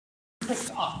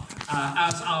picked up,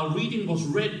 as our reading was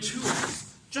read to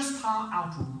us, just how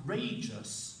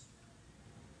outrageous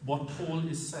what Paul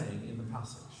is saying in the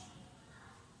passage.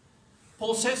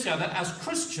 Paul says here that as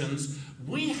Christians,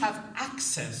 we have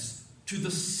access to the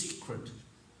secret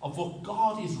of what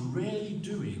God is really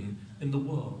doing in the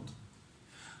world.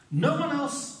 No one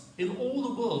else in all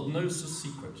the world knows the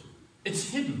secret. It's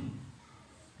hidden.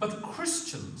 But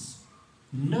Christians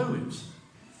know it.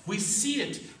 We see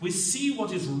it. We see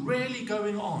what is really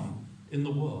going on in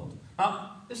the world.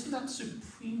 Now, isn't that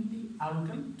supremely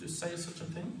arrogant to say such a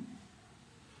thing?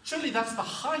 Surely that's the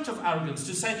height of arrogance,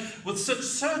 to say with such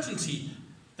certainty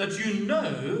that you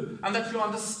know and that you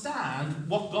understand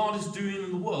what God is doing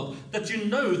in the world, that you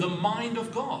know the mind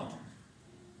of God.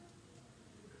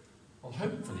 Well,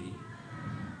 hopefully,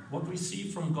 what we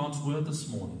see from God's word this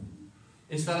morning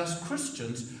is that as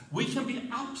Christians, we can be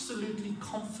absolutely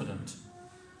confident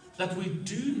that we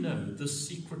do know the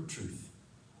secret truth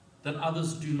that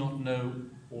others do not know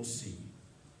or see.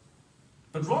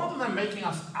 But rather than making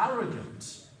us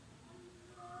arrogant,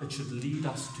 it should lead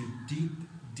us to deep,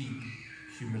 deep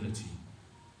humility.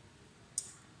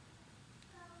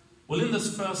 Well, in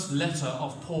this first letter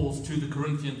of Paul's to the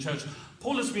Corinthian church,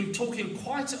 Paul has been talking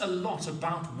quite a lot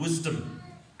about wisdom.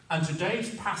 And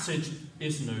today's passage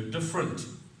is no different.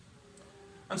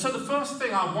 And so the first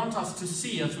thing I want us to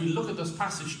see as we look at this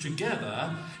passage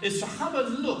together is to have a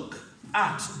look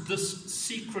at this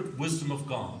secret wisdom of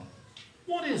God.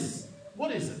 What is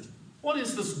it? What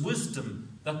is this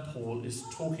wisdom that Paul is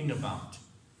talking about?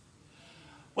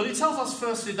 Well, he tells us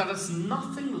firstly that it's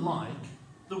nothing like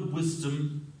the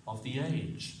wisdom of the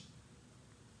age.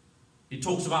 He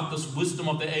talks about this wisdom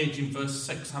of the age in verse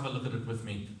 6. Have a look at it with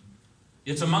me.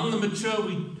 Yet among the mature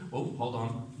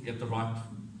get the right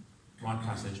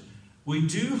passage. We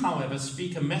do, however,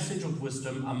 speak a message of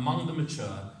wisdom among the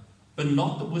mature, but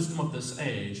not the wisdom of this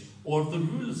age or of the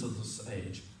rulers of this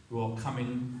age who are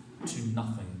coming to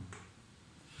nothing.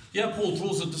 Here Paul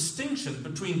draws a distinction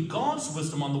between God's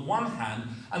wisdom on the one hand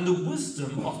and the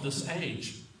wisdom of this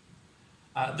age.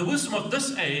 The wisdom of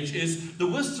this age is the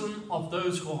wisdom of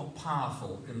those who are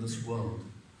powerful in this world,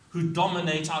 who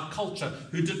dominate our culture,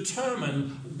 who determine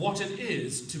what it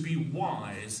is to be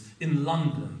wise in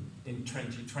London in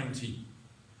 2020.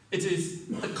 It is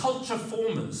the culture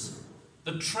formers,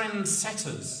 the trend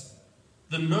setters,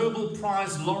 the Nobel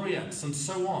Prize laureates, and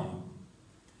so on.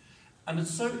 And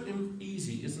it's so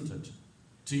easy, isn't it,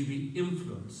 to be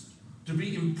influenced, to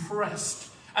be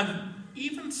impressed, and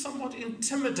even somewhat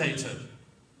intimidated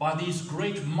by these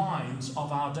great minds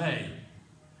of our day.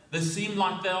 They seem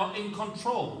like they are in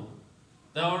control.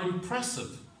 They are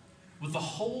impressive, with the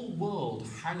whole world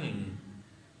hanging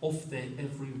off their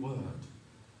every word.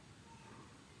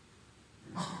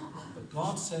 But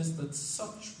God says that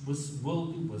such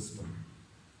worldly wisdom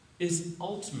is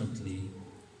ultimately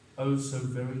oh so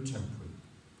very temporary.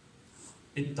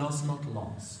 It does not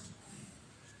last.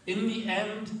 In the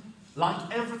end,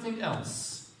 like everything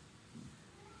else,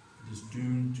 it is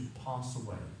doomed to pass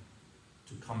away,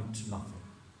 to come to nothing.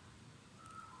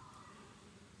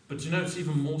 But you know, it's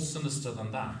even more sinister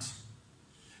than that.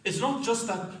 It's not just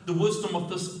that the wisdom of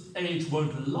this age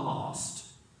won't last,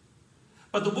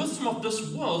 but the wisdom of this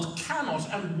world cannot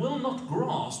and will not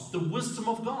grasp the wisdom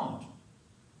of God.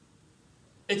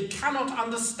 It cannot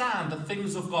understand the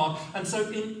things of God, and so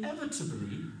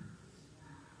inevitably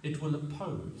it will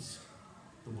oppose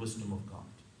the wisdom of God,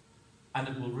 and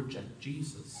it will reject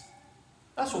Jesus.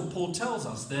 That's what Paul tells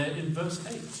us there in verse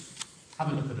 8.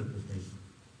 Have a look at it with me.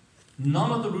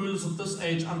 None of the rulers of this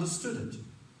age understood it,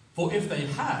 for if they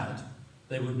had,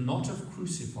 they would not have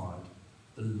crucified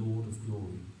the Lord of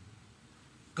glory.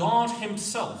 God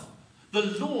himself, the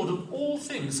Lord of all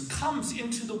things, comes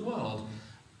into the world,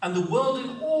 and the world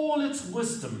in all its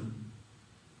wisdom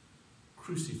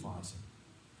crucifies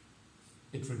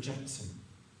him. It rejects him.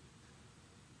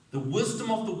 The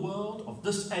wisdom of the world, of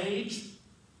this age,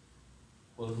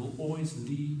 well, it will always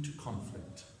lead to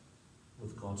conflict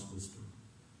with God's wisdom.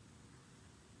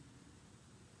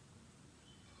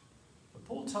 But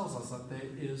Paul tells us that there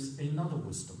is another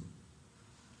wisdom,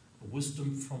 a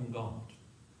wisdom from God.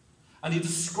 And he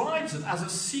describes it as a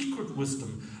secret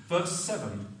wisdom. Verse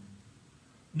 7.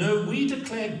 No, we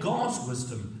declare God's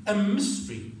wisdom, a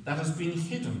mystery that has been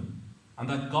hidden, and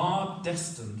that God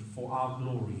destined for our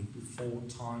glory before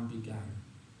time began.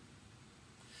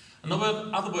 In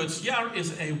other words, here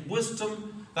is a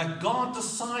wisdom that God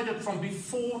decided from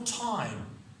before time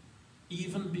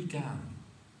even began.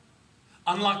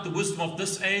 Unlike the wisdom of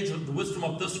this age, or the wisdom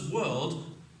of this world,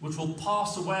 which will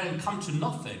pass away and come to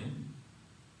nothing,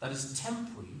 that is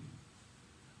temporary,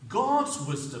 God's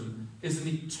wisdom is an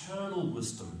eternal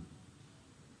wisdom.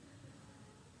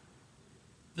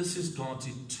 This is God's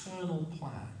eternal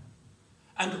plan.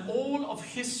 And all of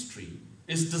history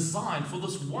is designed for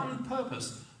this one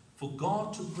purpose, for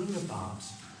God to bring about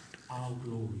our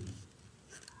glory.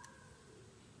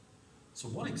 So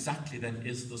what exactly then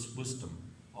is this wisdom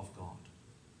of God?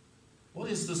 What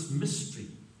is this mystery?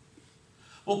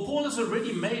 Well, Paul has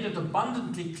already made it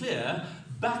abundantly clear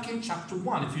back in chapter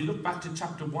 1. If you look back to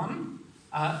chapter 1,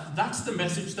 that's the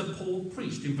message that Paul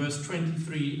preached in verse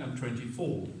 23 and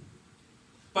 24.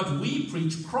 But we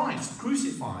preach Christ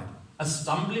crucified, a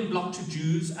stumbling block to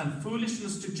Jews and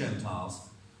foolishness to Gentiles.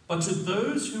 But to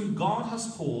those whom God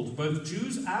has called, both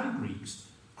Jews and Greeks,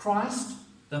 Christ,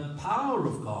 the power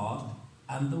of God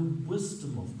and the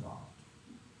wisdom of God.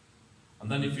 And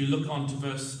then if you look on to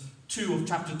verse 2 of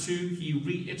chapter 2, he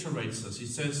reiterates this. He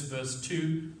says, verse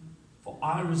 2, "For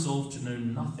I resolved to know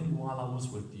nothing while I was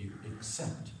with you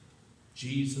except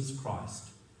Jesus Christ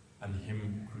and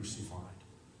him crucified."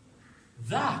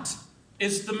 That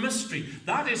is the mystery.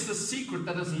 That is the secret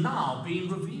that is now being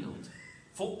revealed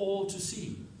for all to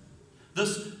see.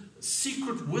 This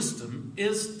secret wisdom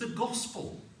is the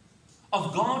gospel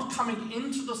of God coming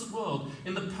into this world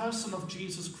in the person of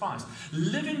Jesus Christ,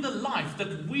 living the life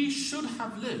that we should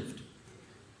have lived,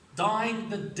 dying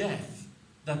the death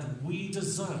that we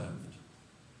deserved,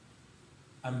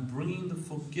 and bringing the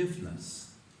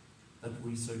forgiveness that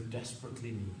we so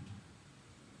desperately need.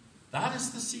 That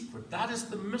is the secret. That is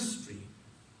the mystery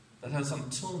that has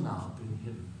until now been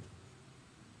hidden.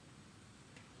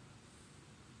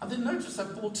 And then notice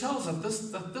that Paul tells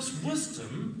us that this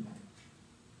wisdom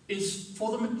is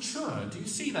for the mature. Do you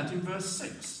see that in verse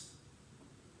 6?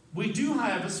 "We do,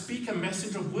 however, speak a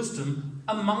message of wisdom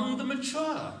among the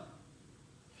mature."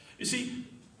 You see,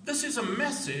 this is a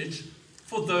message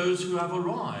for those who have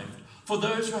arrived, for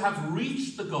those who have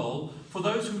reached the goal, for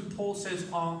those whom Paul says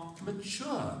are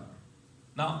mature.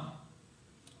 Now,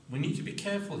 we need to be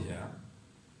careful here,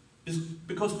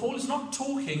 because Paul is not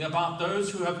talking about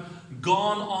those who have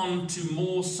gone on to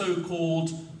more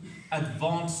so-called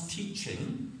advanced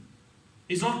teaching.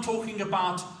 He's not talking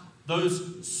about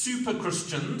those super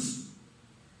Christians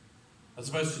as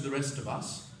opposed to the rest of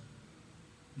us.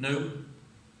 No,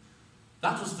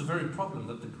 that was the very problem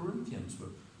that the Corinthians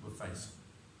were facing.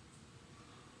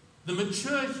 The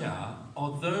mature here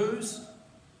are those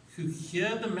who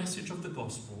hear the message of the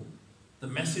gospel, the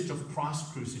message of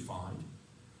Christ crucified,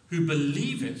 who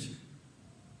believe it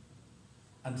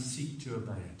and seek to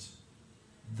obey it.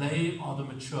 They are the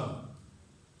mature.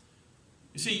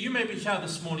 You see, you may be here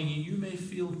this morning and you may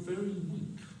feel very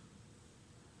weak,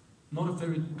 not a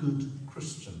very good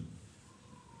Christian,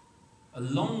 a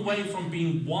long way from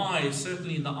being wise,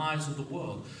 certainly in the eyes of the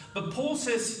world. But Paul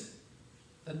says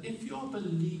that if you are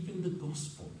believing the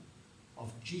gospel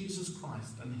of Jesus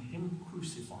Christ and him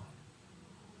crucified,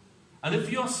 and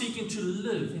if you are seeking to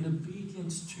live in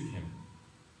obedience to him,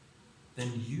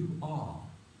 then you are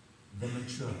the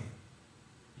mature.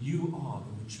 You are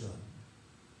the mature.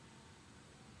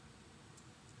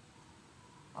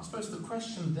 I suppose the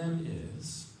question then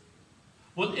is,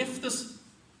 well, if this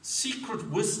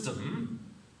secret wisdom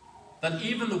that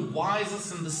even the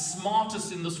wisest and the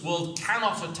smartest in this world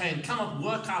cannot attain, cannot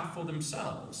work out for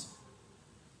themselves,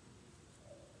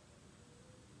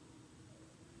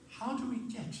 how do we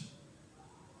get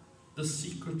the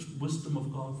secret wisdom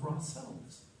of God for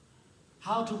ourselves?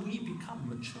 How do we become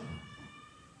mature?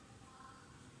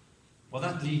 Well,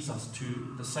 that leads us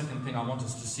to the second thing I want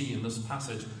us to see in this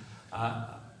passage,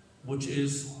 which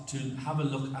is to have a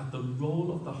look at the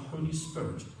role of the Holy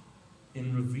Spirit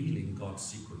in revealing God's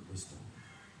secret wisdom.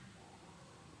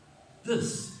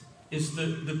 This is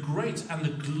the great and the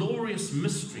glorious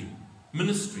ministry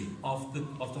of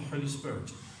the Holy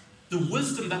Spirit. The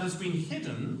wisdom that has been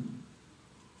hidden,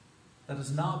 that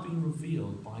has now been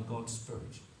revealed by God's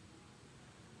Spirit.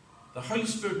 The Holy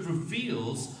Spirit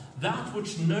reveals that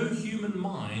which no human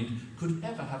mind could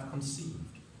ever have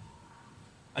conceived.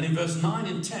 And in verse 9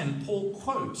 and 10, Paul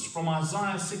quotes from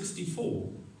Isaiah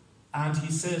 64, and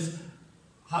he says,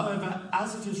 "However,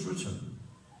 as it is written,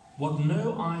 what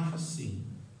no eye has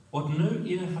seen, what no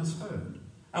ear has heard,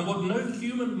 and what no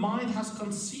human mind has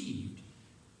conceived,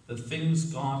 the things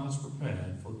God has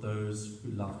prepared for those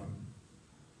who love him.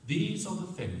 These are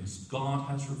the things God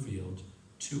has revealed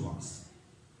to us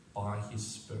by his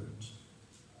Spirit."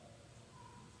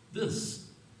 This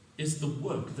is the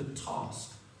work, the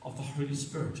task of the Holy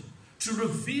Spirit, to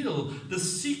reveal the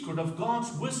secret of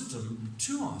God's wisdom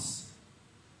to us.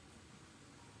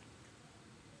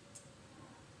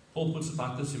 Paul puts it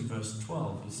like this in verse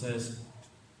 12. He says,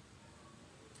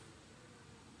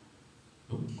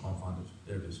 can't find it.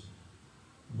 There it is.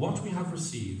 What we have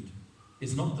received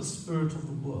is not the spirit of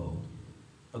the world,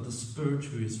 but the Spirit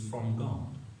who is from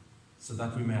God, so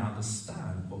that we may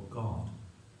understand what God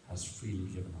has freely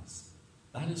given us.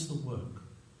 That is the work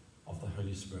of the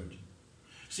Holy Spirit.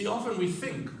 See, often we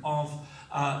think of,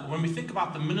 when we think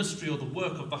about the ministry or the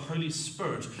work of the Holy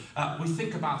Spirit, we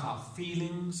think about our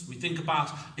feelings, we think about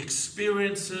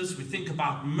experiences, we think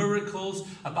about miracles,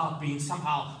 about being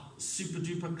somehow super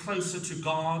duper closer to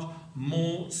God,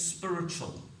 more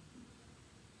spiritual.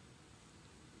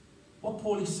 What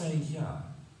Paul is saying here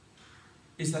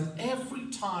is that every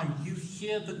time you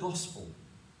hear the gospel,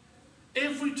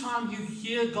 every time you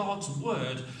hear God's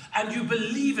word and you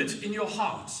believe it in your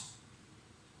heart,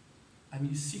 and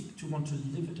you seek to want to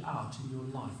live it out in your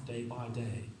life day by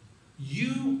day,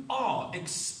 you are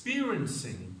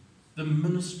experiencing the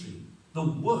ministry, the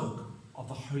work of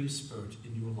the Holy Spirit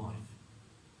in your life.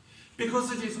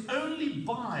 Because it is only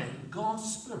by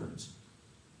God's Spirit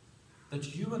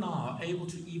that you and I are able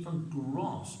to even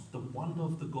grasp the wonder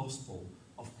of the gospel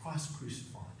of Christ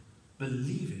crucified,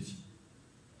 believe it,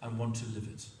 and want to live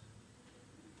it.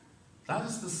 That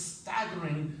is the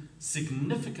staggering,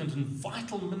 significant, and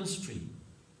vital ministry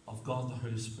of God the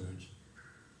Holy Spirit.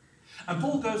 And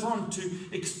Paul goes on to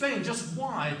explain just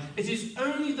why it is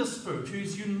only the Spirit who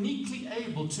is uniquely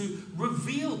able to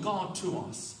reveal God to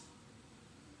us.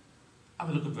 Have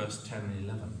a look at verse 10 and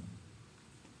 11.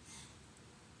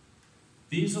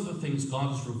 These are the things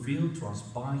God has revealed to us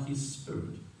by his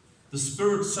Spirit. The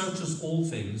Spirit searches all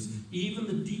things, even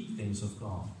the deep things of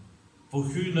God. For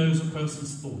who knows a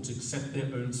person's thoughts except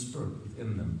their own spirit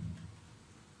within them?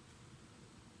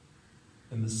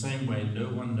 In the same way, no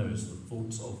one knows the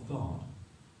thoughts of God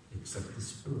except the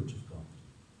Spirit of God.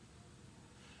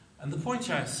 And the point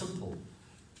here is simple.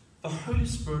 The Holy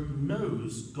Spirit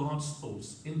knows God's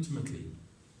thoughts intimately.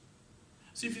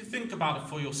 So if you think about it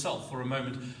for yourself for a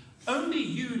moment, only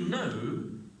you know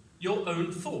your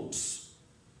own thoughts.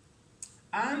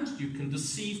 And you can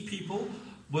deceive people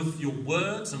with your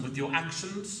words and with your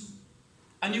actions.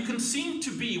 And you can seem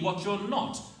to be what you're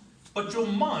not, but your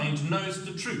mind knows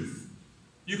the truth.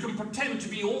 You can pretend to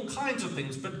be all kinds of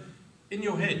things, but in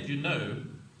your head you know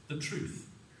the truth.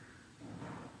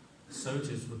 So it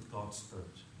is with God's Spirit.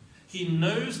 He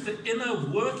knows the inner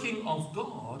working of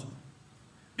God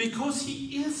because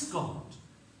he is God.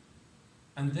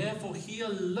 And therefore he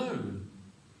alone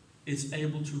is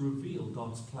able to reveal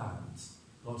God's plans,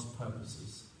 God's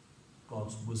purposes,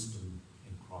 God's wisdom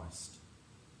in Christ.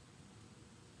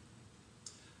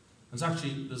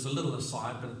 There's a little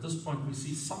aside, but at this point we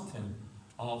see something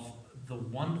of the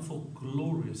wonderful,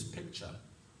 glorious picture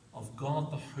of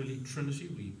God the Holy Trinity.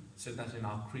 We said that in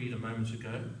our creed a moment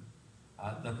ago,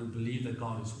 that we believe that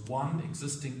God is one,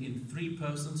 existing in three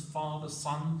persons, Father,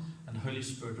 Son, and Holy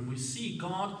Spirit. And we see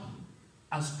God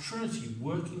as Trinity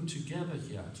working together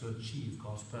here to achieve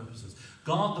God's purposes.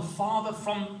 God the Father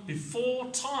from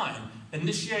before time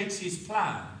initiates his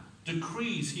plan,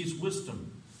 decrees his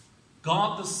wisdom.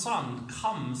 God the Son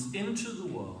comes into the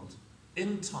world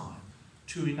in time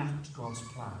to enact God's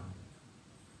plan.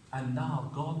 And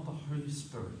now God the Holy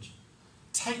Spirit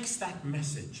takes that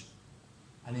message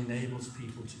and enables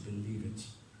people to believe it,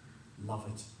 love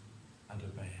it, and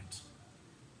obey it.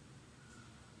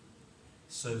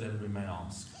 So then we may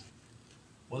ask,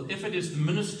 well, if it is the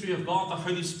ministry of God, the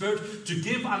Holy Spirit, to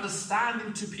give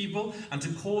understanding to people and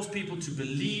to cause people to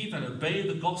believe and obey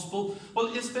the gospel, well,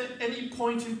 is there any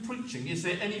point in preaching? Is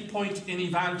there any point in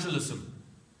evangelism?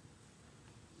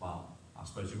 Well, I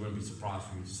suppose you won't be surprised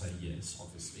for me to say yes,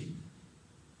 obviously.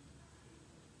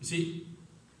 You see,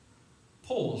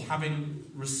 Paul, having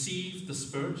received the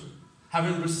Spirit,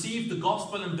 having received the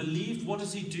gospel and believed, what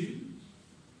does he do?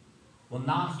 Well,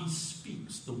 now he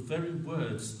speaks the very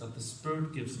words that the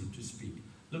Spirit gives him to speak.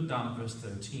 Look down at verse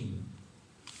 13.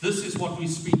 This is what we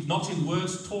speak, not in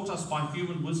words taught us by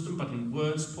human wisdom, but in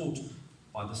words taught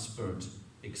by the Spirit,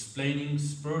 explaining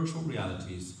spiritual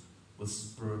realities with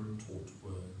Spirit-taught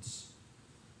words.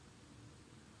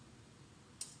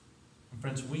 And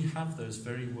friends, we have those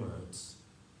very words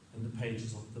in the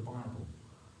pages of the Bible.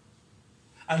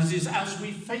 And it is as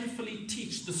we faithfully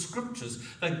teach the Scriptures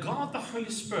that God the Holy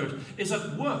Spirit is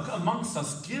at work amongst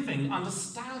us, giving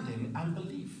understanding and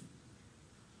belief.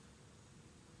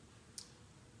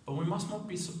 But we must not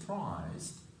be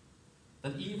surprised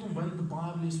that even when the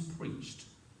Bible is preached,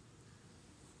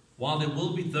 while there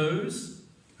will be those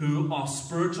who are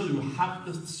spiritual, who have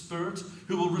the Spirit,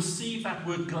 who will receive that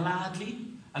word gladly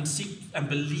and seek and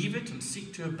believe it and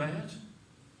seek to obey it,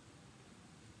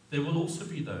 there will also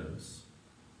be those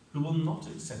who will not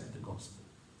accept the gospel,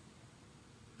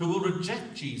 who will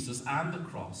reject Jesus and the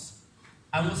cross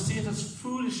and will see it as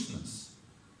foolishness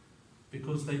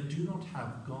because they do not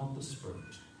have God the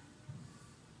Spirit.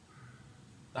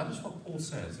 That is what Paul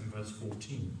says in verse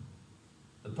 14.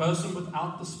 The person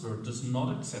without the Spirit does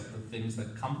not accept the things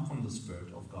that come from the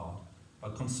Spirit of God,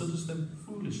 but considers them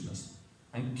foolishness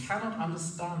and cannot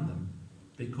understand them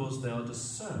because they are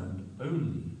discerned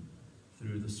only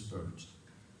through the Spirit.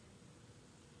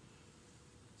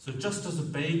 So just as a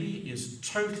baby is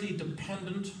totally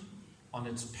dependent on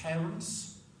its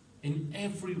parents in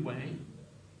every way,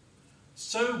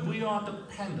 so we are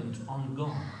dependent on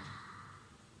God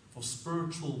for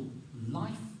spiritual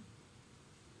life,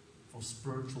 for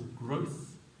spiritual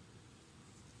growth.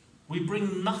 We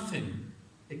bring nothing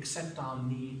except our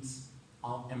needs,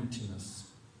 our emptiness.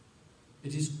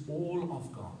 It is all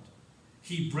of God.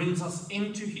 He brings us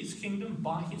into his kingdom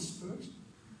by his Spirit,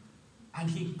 and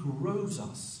he grows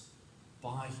us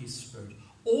by his Spirit.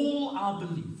 All our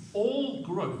belief, all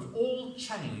growth, all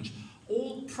change,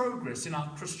 all progress in our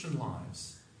Christian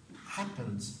lives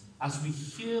happens as we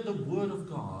hear the word of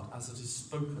God as it is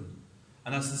spoken,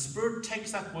 and as the Spirit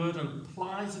takes that word and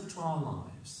applies it to our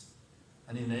lives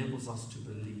and enables us to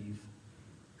believe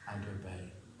and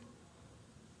obey.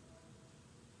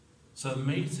 So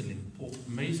amazingly, Paul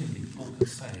can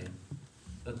say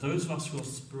that those of us who are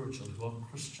spiritual, who are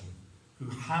Christian, who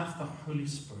have the Holy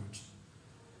Spirit,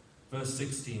 verse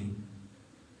 16,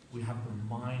 we have the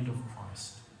mind of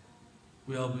Christ.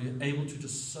 We are able to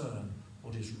discern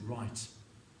what is right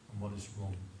and what is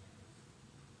wrong.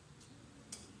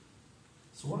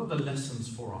 So what are the lessons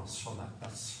for us from that?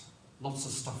 That's lots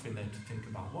of stuff in there to think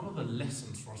about. What are the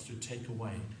lessons for us to take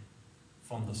away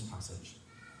from this passage?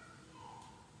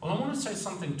 Well, I want to say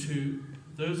something to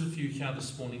those of you here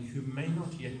this morning who may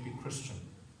not yet be Christian.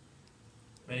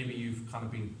 Maybe you've kind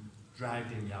of been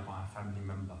dragged in here by a family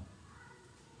member.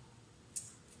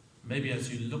 Maybe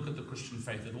as you look at the Christian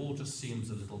faith, it all just seems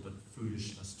a little bit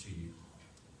foolishness to you.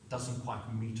 It doesn't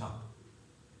quite meet up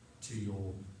to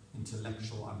your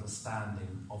intellectual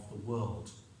understanding of the world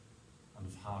and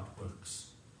of how it works.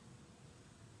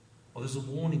 Well, there's a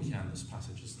warning here in this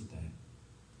passage, isn't there?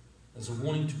 There's a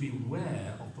warning to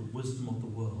beware of the wisdom of the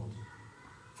world,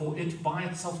 for it by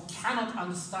itself cannot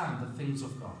understand the things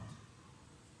of God.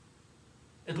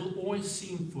 It'll always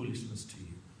seem foolishness to you.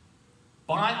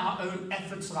 By our own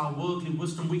efforts and our worldly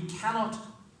wisdom, we cannot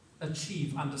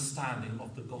achieve understanding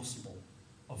of the gospel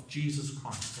of Jesus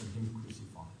Christ and him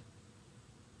crucified.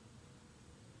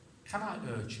 Can I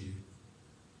urge you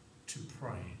to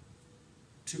pray,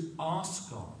 to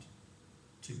ask God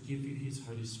to give you his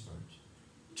Holy Spirit,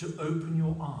 to open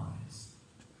your eyes,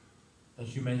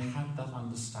 that you may have that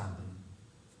understanding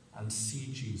and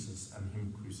see Jesus and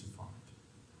him crucified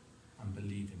and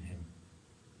believe in him.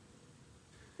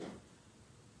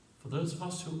 For those of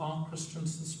us who are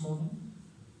Christians this morning,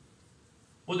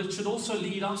 well, it should also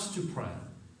lead us to prayer.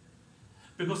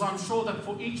 Because I'm sure that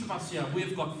for each of us here,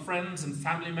 we've got friends and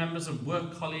family members and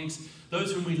work colleagues,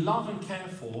 those whom we love and care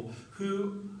for,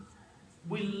 who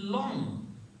we long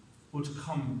would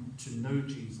come to know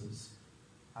Jesus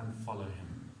and follow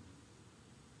him.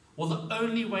 Well, the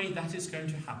only way that is going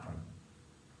to happen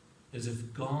is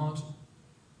if God,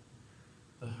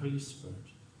 the Holy Spirit,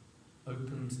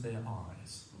 opens their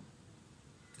eyes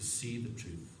to see the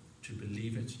truth, to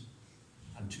believe it,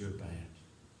 and to obey it.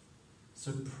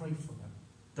 So pray for them.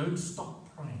 Don't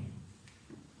stop praying.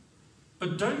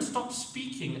 But don't stop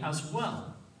speaking as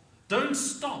well. Don't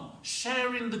stop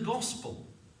sharing the gospel.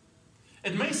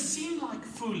 It may seem like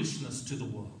foolishness to the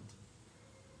world,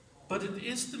 but it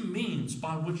is the means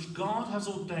by which God has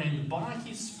ordained by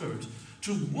his Spirit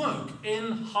to work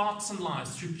in hearts and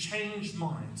lives, to change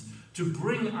minds, to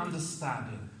bring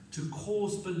understanding, to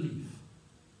cause belief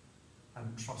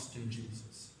and trust in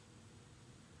Jesus.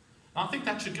 I think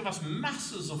that should give us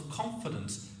masses of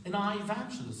confidence in our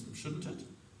evangelism, shouldn't it?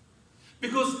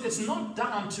 Because it's not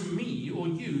down to me or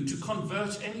you to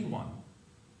convert anyone.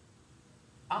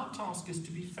 Our task is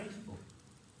to be faithful,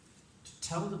 to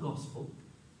tell the gospel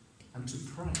and to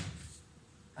pray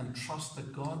and trust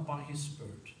that God by his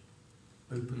Spirit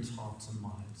opens hearts and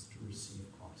minds to receive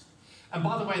Christ. And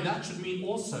by the way, that should mean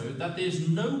also that there's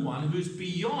no one who's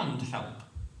beyond help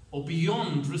or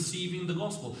beyond receiving the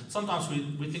gospel. Sometimes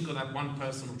we think of that one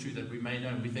person or two that we may know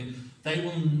and we think they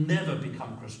will never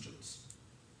become Christians.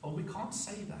 Well, we can't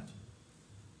say that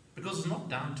because it's not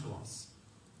down to us.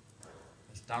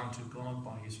 It's down to God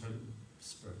by his Holy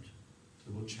Spirit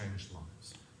who will change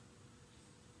lives.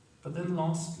 But then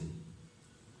lastly,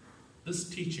 this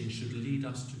teaching should lead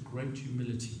us to great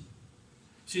humility.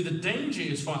 See, the danger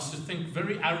is for us to think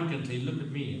very arrogantly, look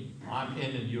at me, I'm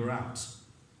in and you're out.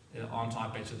 Aren't I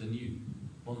better than you?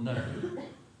 Well, no.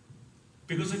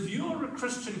 Because if you're a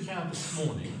Christian here this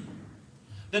morning,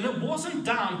 then it wasn't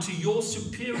down to your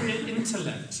superior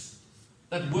intellect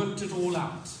that worked it all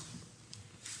out.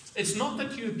 It's not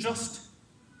that you're just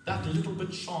that little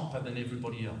bit sharper than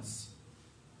everybody else.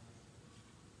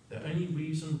 The only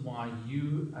reason why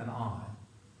you and I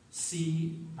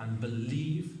see and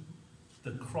believe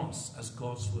the cross as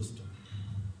God's wisdom,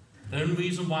 the only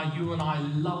reason why you and I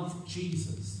love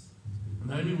Jesus, and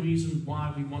the only reason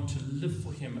why we want to live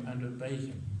for him and obey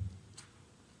him,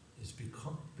 is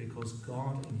because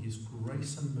God in his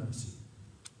grace and mercy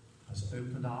has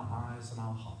opened our eyes and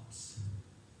our hearts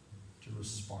to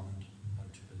respond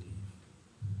and to believe.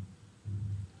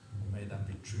 And may that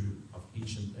be true of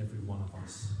each and every one of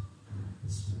us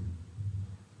this morning.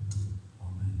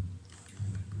 Amen.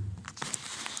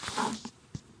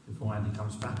 Before Andy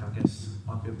comes back, I guess it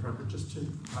might be appropriate just to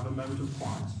have a moment of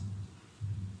quiet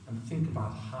and think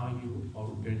about how you are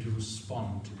going to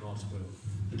respond to God's word.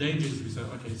 The danger is we say,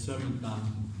 okay, sermon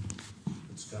done,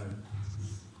 let's go.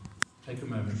 Take a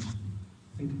moment,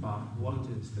 think about what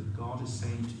it is that God is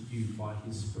saying to you by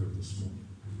his Spirit this morning,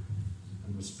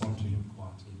 and respond to him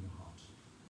quietly in your heart.